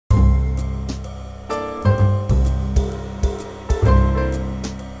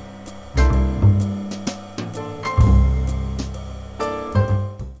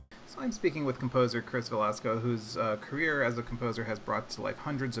speaking with composer Chris Velasco, whose career as a composer has brought to life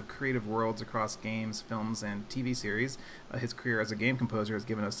hundreds of creative worlds across games, films, and TV series. His career as a game composer has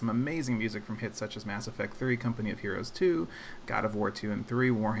given us some amazing music from hits such as Mass Effect 3, Company of Heroes 2, God of War 2 and 3,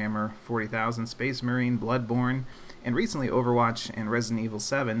 Warhammer 40,000, Space Marine, Bloodborne, and recently Overwatch and Resident Evil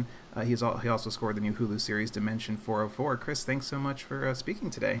 7. He also scored the new Hulu series Dimension 404. Chris, thanks so much for speaking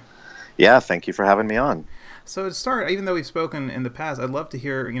today. Yeah, thank you for having me on. So to start, even though we've spoken in the past, I'd love to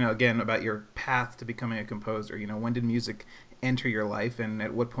hear, again about your path to becoming a composer. When did music enter your life, and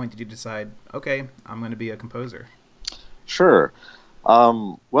at what point did you decide, okay, I'm going to be a composer? Sure.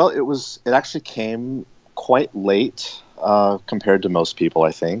 Well, it actually came quite late compared to most people,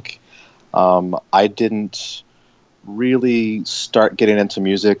 I think. I didn't really start getting into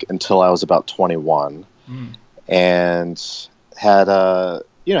music until I was about 21, Mm. and had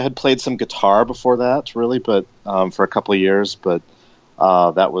had played some guitar before that, really, but for a couple of years. But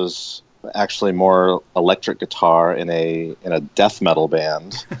that was actually more electric guitar in a death metal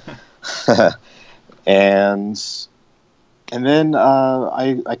band, and then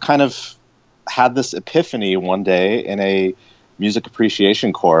I kind of had this epiphany one day in a music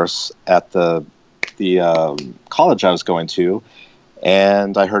appreciation course at the college I was going to,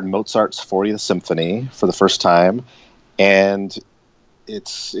 and I heard Mozart's 40th Symphony for the first time, and it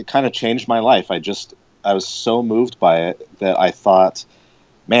kind of changed my life. I was so moved by it that I thought,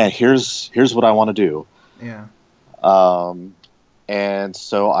 man, here's what I want to do. Yeah. Um, and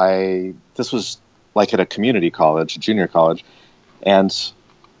so this was like at a community college, junior college, and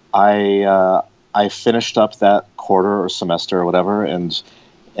I finished up that quarter or semester or whatever, and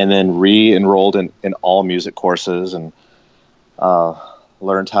then re-enrolled in all music courses, and uh,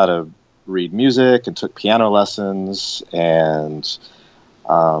 learned how to read music and took piano lessons, and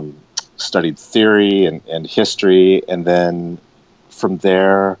um, studied theory and history, and then from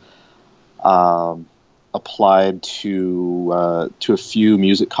there um, applied to a few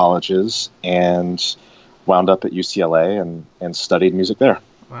music colleges and wound up at UCLA and studied music there.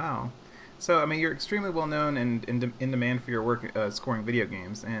 Wow. So, you're extremely well known and in demand for your work scoring video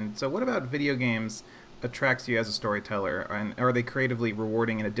games. And so, what about video games attracts you as a storyteller? And are they creatively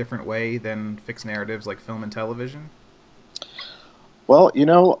rewarding in a different way than fixed narratives like film and television? Well,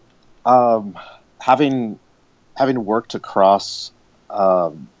 um, having worked across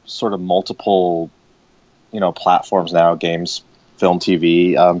sort of multiple platforms now, games, film,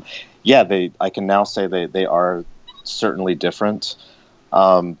 TV, yeah, they I can now say they are certainly different.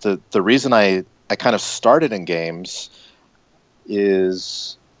 The reason I kind of started in games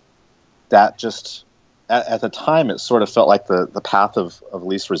is that just at the time it sort of felt like the path of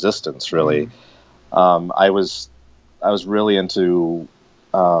least resistance, really. Mm. I was really into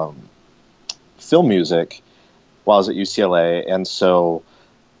um, film music while I was at UCLA, and so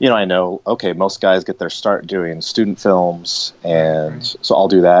I know, okay, most guys get their start doing student films, Right, and right. so I'll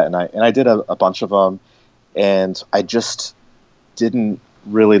do that, and I did a bunch of them, and I just didn't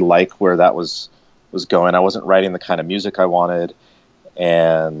really like where that was going. I wasn't writing the kind of music I wanted,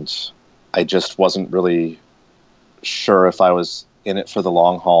 and I just wasn't really sure if I was in it for the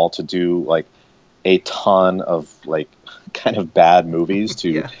long haul to do like a ton of like kind of bad movies to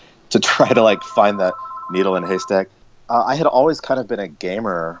Yeah. try to like find that needle in a haystack. I had always kind of been a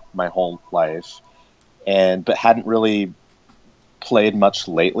gamer my whole life, and but hadn't really played much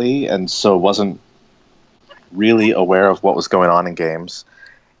lately, and so wasn't really aware of what was going on in games.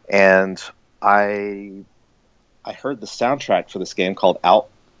 And I I heard the soundtrack for this game called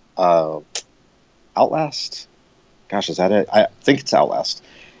uh, Outlast. Gosh, is that it? I think it's Outlast,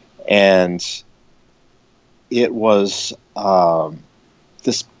 and it was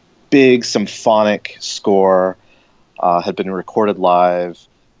this big symphonic score, had been recorded live,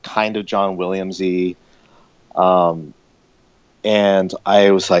 kind of John Williams-y, um, and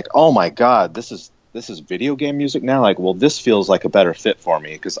I was like, "Oh my God, this is video game music now." Like, well, this feels like a better fit for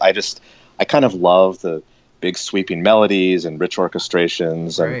me because I kind of love the big sweeping melodies and rich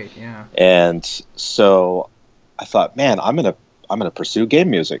orchestrations, Right. Yeah. and so I thought, man, I'm gonna pursue game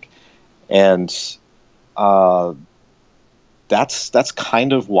music, and uh, that's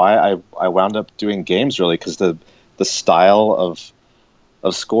kind of why I wound up doing games, really, because the style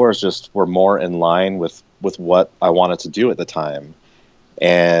of scores just were more in line with what I wanted to do at the time,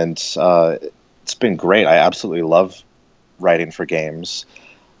 and it's been great. I absolutely love writing for games.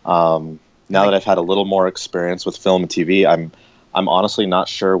 I Now that think. I've had a little more experience with film and TV, I'm honestly not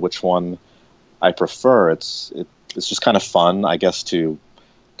sure which one I prefer. It's just kind of fun, I guess, to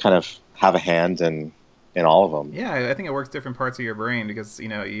kind of have a hand in all of them. Yeah, I think it works different parts of your brain because I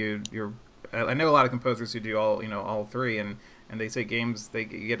know a lot of composers who do all three, and And they say games they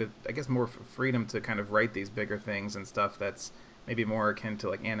get I guess more freedom to kind of write these bigger things and stuff that's maybe more akin to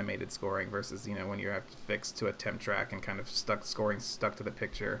like animated scoring versus when you have to fix to a temp track and kind of stuck to the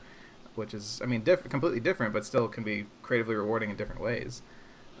picture, which is completely different, but still can be creatively rewarding in different ways.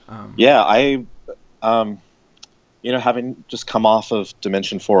 Yeah, having just come off of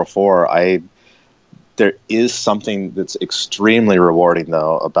Dimension 404, there is something that's extremely rewarding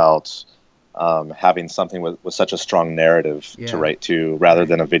though about having something with such a strong narrative to write to, rather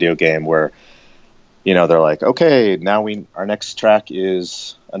than a video game where they're like, okay, now our next track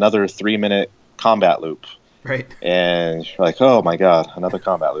is another 3-minute combat loop. Right. And you're like, oh my god, another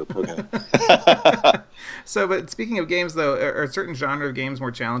combat loop. Okay. So, but speaking of games, though, are certain genre of games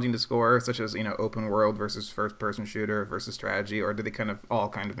more challenging to score, such as open world versus first-person shooter versus strategy, or do they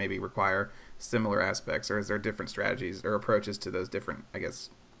all maybe require similar aspects, or is there different strategies or approaches to those different, I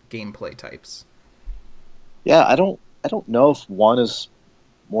guess, gameplay types? Yeah, I don't know if one is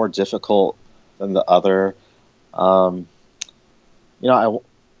more difficult than the other.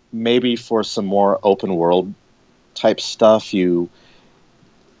 Maybe for some more open world type stuff,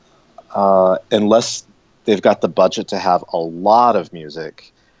 unless they've got the budget to have a lot of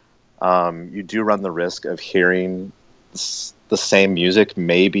music, you do run the risk of hearing the same music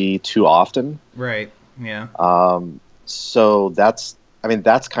maybe too often. Right. Yeah. So that's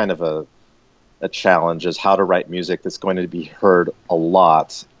kind of a challenge, is how to write music that's going to be heard a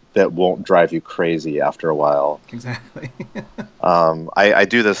lot that won't drive you crazy after a while. Exactly. I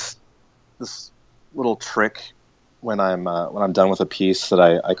do this little trick when I'm done with a piece that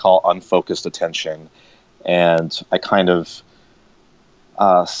I call unfocused attention, and I kind of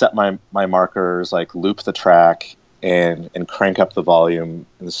set my markers, like loop the track and crank up the volume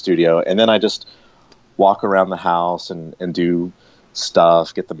in the studio, and then I just walk around the house and do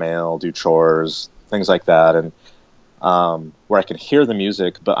stuff, get the mail, do chores, things like that, and where I can hear the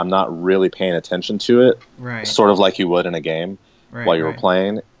music, but I'm not really paying attention to it, right? Sort of like you would in a game, right, while you were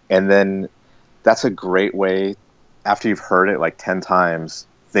playing. And then that's a great way, after you've heard it like 10 times,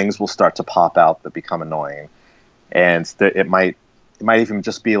 things will start to pop out that become annoying. And it might even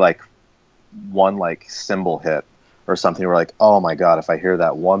just be like one like cymbal hit or something. We're like, oh my god, if I hear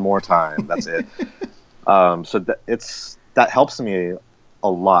that one more time, that's it. So that helps me a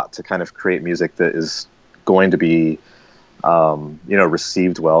lot to kind of create music that is going to be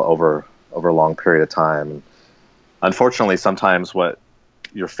received well over a long period of time. Unfortunately, sometimes what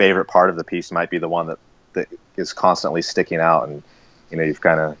your favorite part of the piece might be the one that is constantly sticking out, and you've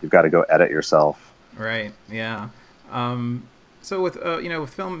got to go edit yourself. Right. Yeah. So with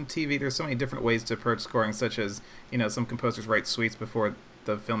with film and TV, there's so many different ways to approach scoring, such as some composers write suites before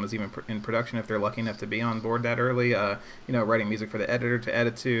the film is even in production, if they're lucky enough to be on board that early. Writing music for the editor to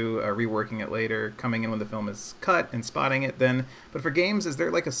edit to, reworking it later, coming in when the film is cut and spotting it then. But for games, is there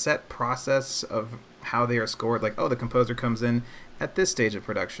like a set process of how they are scored? Like, oh, the composer comes in at this stage of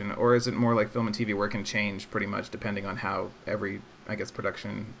production, or is it more like film and TV where it can change pretty much depending on how every, I guess,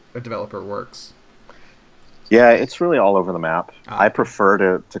 production developer works? Yeah, it's really all over the map. I prefer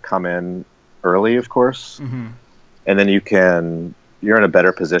to come in early, of course, and then you're in a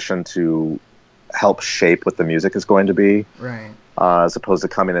better position to help shape what the music is going to be, right? As opposed to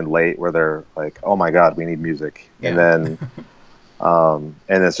coming in late where they're like, oh my god, we need music, and then and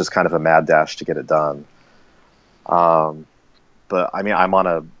it's just kind of a mad dash to get it done. But I'm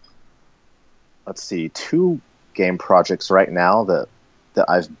on let's see, 2 game projects right now that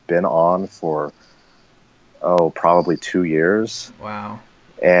I've been on for probably 2 years. Wow.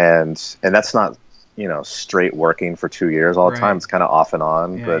 And that's not straight working for 2 years all the time. It's kind of off and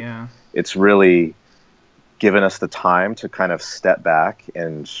on, but it's really given us the time to kind of step back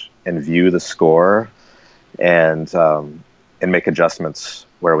and view the score and make adjustments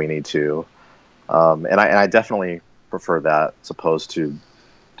where we need to. And I definitely prefer that as opposed to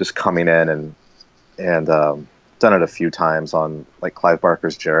just coming in and done it a few times on like Clive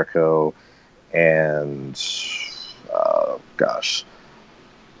Barker's Jericho and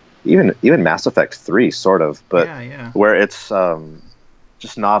even Mass Effect 3 sort of, but where it's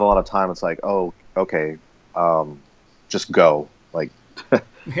just not a lot of time. It's like, oh, okay, just go, like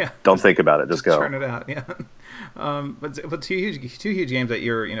don't think about it, just go. Turn it out, yeah. But two huge games that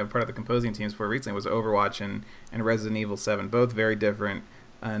you're part of the composing teams for recently was Overwatch and Resident Evil 7, both very different,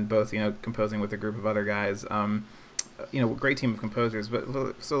 and both composing with a group of other guys. Great team of composers. But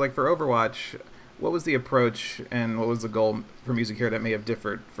so like for Overwatch, what was the approach and what was the goal for music here that may have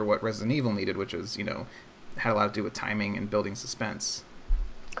differed for what Resident Evil needed, which was had a lot to do with timing and building suspense?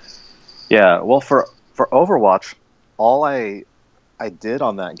 Yeah, well, for Overwatch, all I did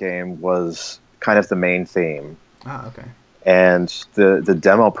on that game was kind of the main theme. Okay. And the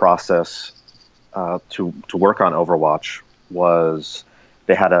demo process to work on Overwatch was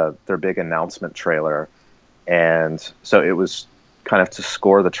they had their big announcement trailer, and so it was kind of to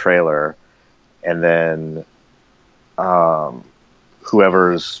score the trailer, and then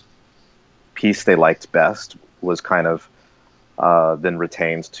whoever's piece they liked best was kind of then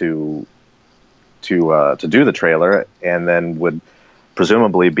retained to do the trailer, and then would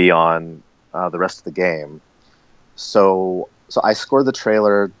presumably be on the rest of the game. So I scored the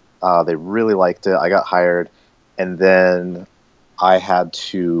trailer. They really liked it. I got hired, and then I had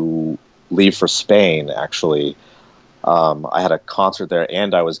to leave for Spain. Actually, I had a concert there,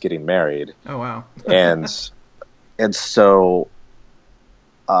 and I was getting married. Oh wow! and so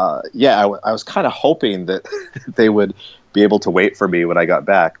yeah, I was kind of hoping that they would be able to wait for me when I got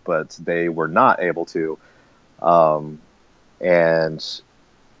back, but they were not able to. And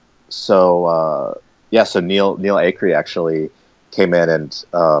so yeah, so Neil Acree actually came in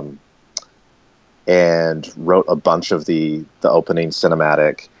and wrote a bunch of the opening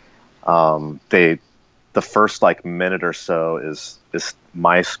cinematic. The first like minute or so is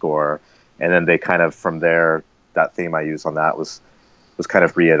my score, and then they kind of from there, that theme I used on that was kind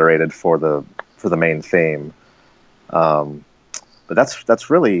of reiterated for the main theme. But that's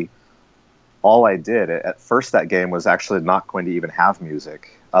really all I did. At first, that game was actually not going to even have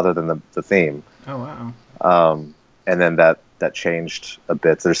music other than the theme. Oh wow! And then that changed a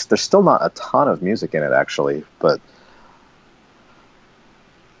bit. There's still not a ton of music in it actually, but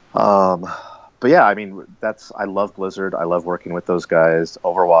yeah, I mean I love Blizzard. I love working with those guys.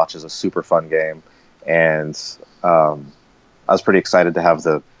 Overwatch is a super fun game, and I was pretty excited to have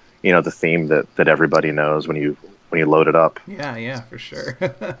the theme that everybody knows when you load it up. Yeah, for sure.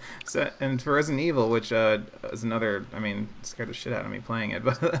 So, and for Resident Evil, which is another, I mean, scared the shit out of me playing it,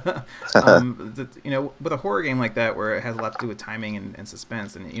 but with a horror game like that, where it has a lot to do with timing and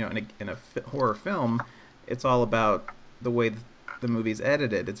suspense, and in a horror film, it's all about the way the movie's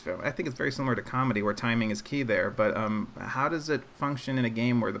edited. I think it's very similar to comedy, where timing is key there. But how does it function in a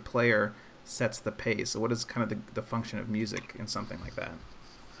game where the player sets the pace? So what is kind of the function of music in something like that?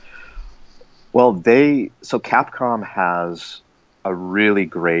 Well, Capcom has a really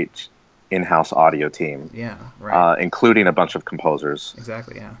great in-house audio team. Yeah, right. Including a bunch of composers.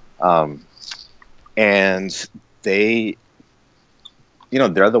 Exactly, yeah. And they,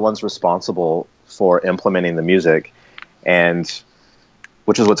 they're the ones responsible for implementing the music, and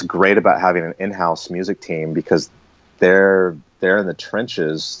which is what's great about having an in-house music team, because they're in the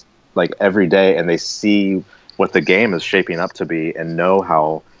trenches like every day, and they see what the game is shaping up to be and know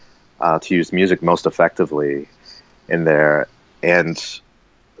how to use music most effectively in there. And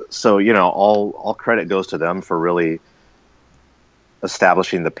so, all credit goes to them for really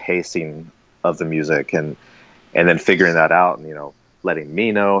establishing the pacing of the music and then figuring that out and, letting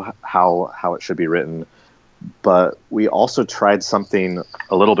me know how it should be written. But we also tried something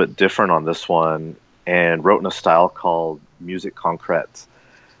a little bit different on this one and wrote in a style called musique concrète,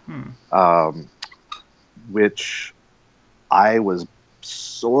 which I was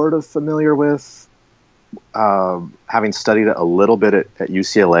sort of familiar with, having studied it a little bit at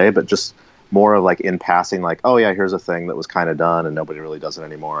UCLA, but just more of like in passing, like, oh yeah, here's a thing that was kind of done and nobody really does it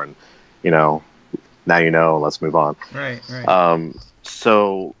anymore, and now let's move on. Right.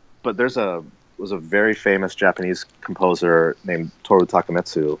 But was a very famous Japanese composer named Toru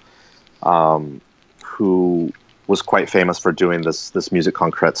Takemitsu, who was quite famous for doing this musique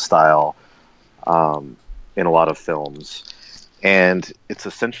concrète style in a lot of films. And it's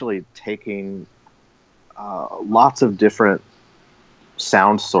essentially taking lots of different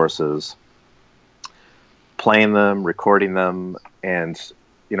sound sources, playing them, recording them, and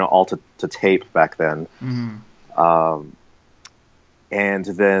all to tape back then. Mm-hmm. And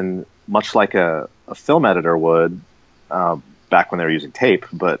then, much like a film editor would back when they were using tape,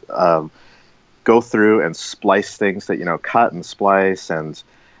 but go through and splice things that cut and splice and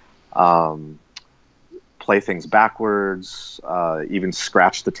play things backwards, even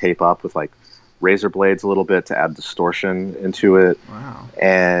scratch the tape up with like razor blades a little bit to add distortion into it. Wow.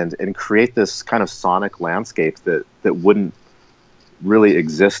 And create this kind of sonic landscape that wouldn't really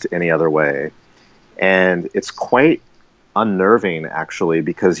exist any other way. And it's quite unnerving actually,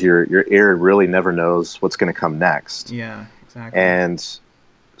 because your ear really never knows what's going to come next. Yeah, exactly. And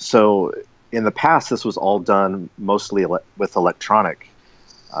so in the past, this was all done mostly with electronic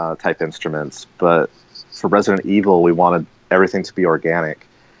type instruments, but for Resident Evil, we wanted everything to be organic.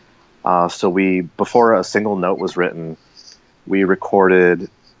 So before a single note was written, we recorded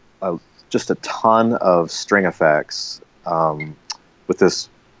just a ton of string effects with this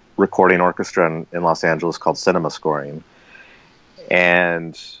recording orchestra in Los Angeles called Cinema Scoring.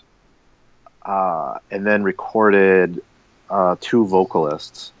 and then recorded two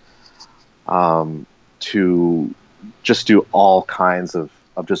vocalists to just do all kinds of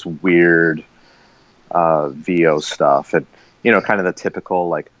just weird VO stuff, and kind of the typical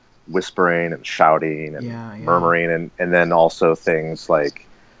like whispering and shouting and murmuring, and then also things like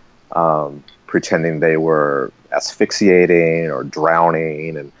pretending they were asphyxiating or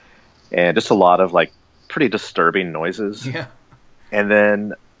drowning, and just a lot of like pretty disturbing noises. Yeah. And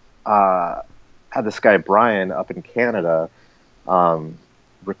then had this guy Brian up in Canada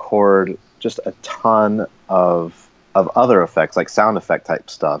record just a ton of other effects, like sound effect type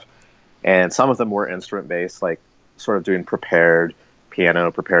stuff, and some of them were instrument based, like sort of doing prepared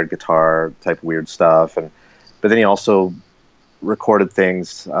piano, prepared guitar type weird stuff, but then he also recorded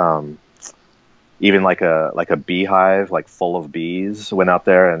things, even like a beehive, like full of bees, went out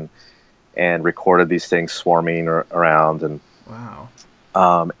there and recorded these things swarming around, and wow.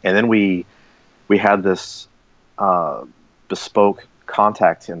 And then we had this bespoke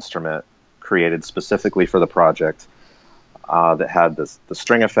contact instrument created specifically for the project that had the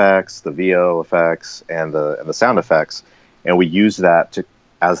string effects, the VO effects, and the sound effects, and we used that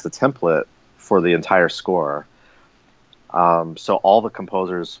as the template for the entire score. So all the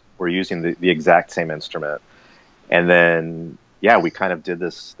composers were using the exact same instrument, and then we kind of did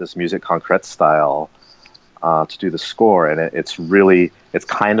this musique concrète style to do the score, and it's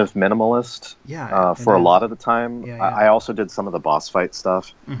kind of minimalist for a lot of the time. I also did some of the boss fight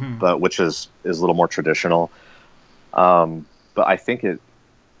stuff, but which is a little more traditional. But I think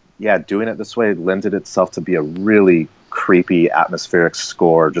doing it this way lended itself to be a really creepy, atmospheric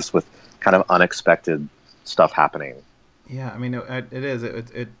score, just with kind of unexpected stuff happening. Yeah, I mean, it is.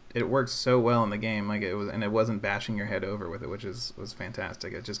 It works so well in the game, like it was, and it wasn't bashing your head over with it, which was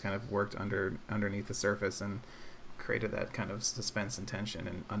fantastic. It just kind of worked underneath the surface and created that kind of suspense and tension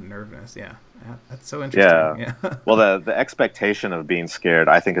and unnervedness. Yeah, that's so interesting. Yeah. Well, the expectation of being scared,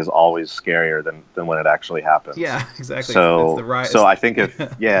 I think, is always scarier than when it actually happens. Yeah, exactly. So I think if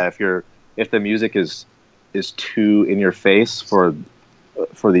the music is too in your face for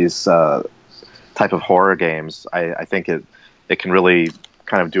these type of horror games, I think it can really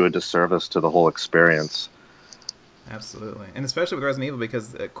kind of do a disservice to the whole experience. Absolutely, and especially with Resident Evil,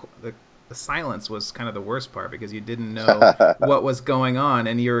 because the silence was kind of the worst part, because you didn't know what was going on,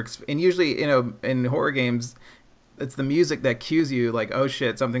 and usually in horror games, it's the music that cues you, like, oh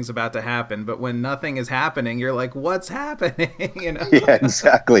shit, something's about to happen. But when nothing is happening, you're like, what's happening? Yeah,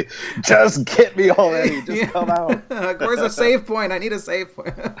 exactly. Just get me already. Just come out. Where's a save point? I need a save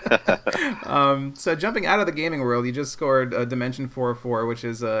point. So jumping out of the gaming world, you just scored Dimension 404, which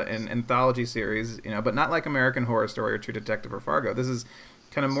is an anthology series, but not like American Horror Story or True Detective or Fargo. This is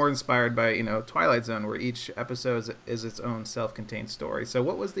kind of more inspired by Twilight Zone, where each episode is its own self-contained story. So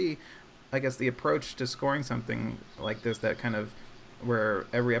what was the approach to scoring something like this, that kind of where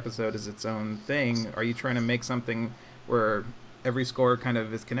every episode is its own thing? Are you trying to make something where every score kind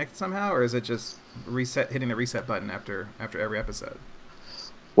of is connected somehow, or is it just hitting the reset button after every episode?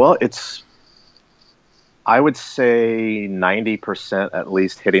 Well, I would say 90% at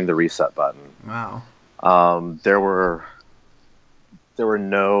least hitting the reset button. Wow. There were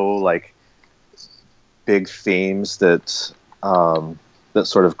no like big themes that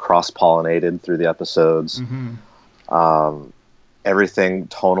sort of cross-pollinated through the episodes. Everything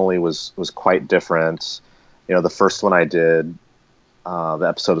tonally was quite different. The first one I did, the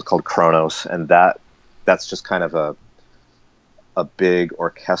episode was called Kronos, and that's just kind of a big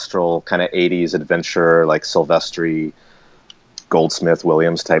orchestral kind of 80s adventure, like Silvestri, Goldsmith,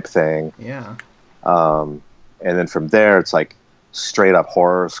 Williams type thing. Yeah. And then from there, it's like straight up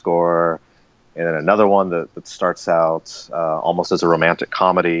horror score. And then another one that starts out almost as a romantic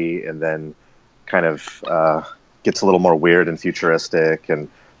comedy, and then kind of gets a little more weird and futuristic. And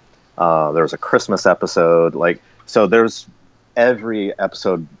there was a Christmas episode. So there's every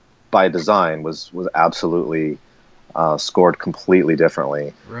episode by design was absolutely scored completely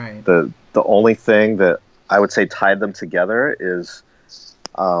differently. Right. The only thing that I would say tied them together is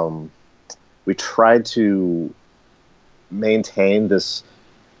we tried to maintain this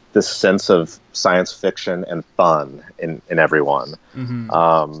sense of science fiction and fun in everyone,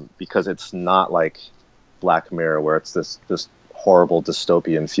 because it's not like Black Mirror, where it's this horrible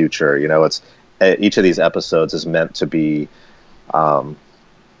dystopian future. It's each of these episodes is meant to be,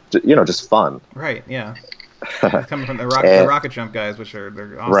 just fun. Right. Yeah. Coming from the rocket jump guys, which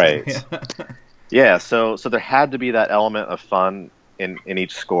they're awesome. Right. Yeah. So there had to be that element of fun in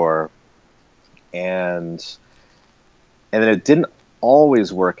each score, and then it didn't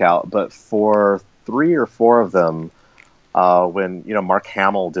always work out, but for 3 or 4 of them, when Mark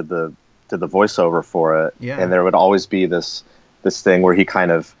Hamill did the voiceover for it, Yeah. and there would always be this thing where he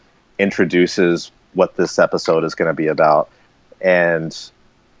kind of introduces what this episode is going to be about, and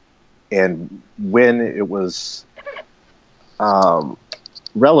when it was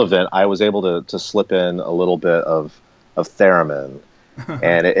relevant, I was able to slip in a little bit of theremin,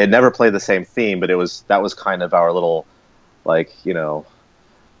 and it never played the same theme, but that was kind of our little, like,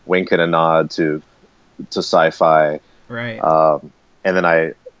 wink and a nod to sci-fi. Right. And then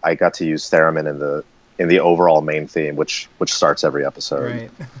I got to use theremin in the overall main theme, which starts every episode.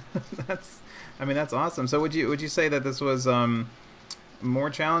 Right. That's awesome. So would you say that this was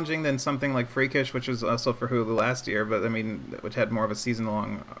more challenging than something like Freakish, which was also for Hulu last year, but which had more of a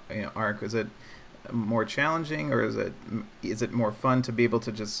season-long arc? Is it more challenging, or is it more fun to be able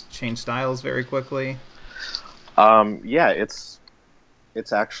to just change styles very quickly? Yeah, it's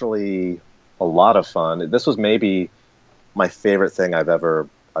actually a lot of fun. This was maybe my favorite thing I've ever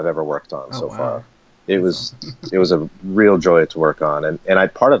worked on so far. It was a real joy to work on,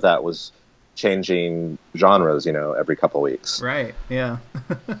 and part of that was changing genres, every couple of weeks. Right. Yeah.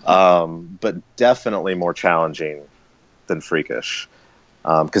 But definitely more challenging than Freakish,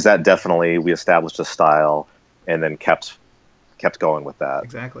 because that definitely, we established a style and then kept going with that.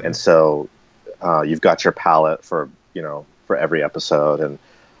 Exactly. And so you've got your palette for every episode,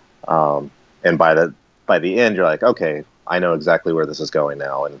 and by the end you're like, okay, I know exactly where this is going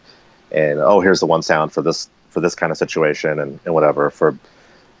now, and oh, here's the one sound for this kind of situation, and whatever.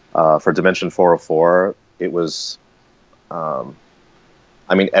 For Dimension 404, it was,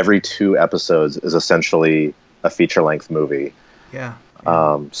 every 2 episodes is essentially a feature-length movie. Yeah.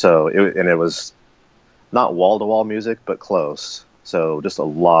 So it was not wall-to-wall music, but close. So just a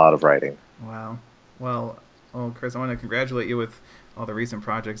lot of writing. Wow. Well, Chris, I want to congratulate you with all the recent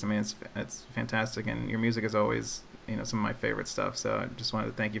projects. It's fantastic, and your music is always, some of my favorite stuff. So I just wanted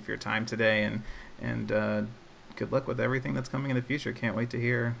to thank you for your time today, and good luck with everything that's coming in the future. Can't wait to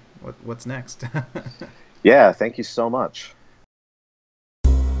hear what's next. Yeah, thank you so much.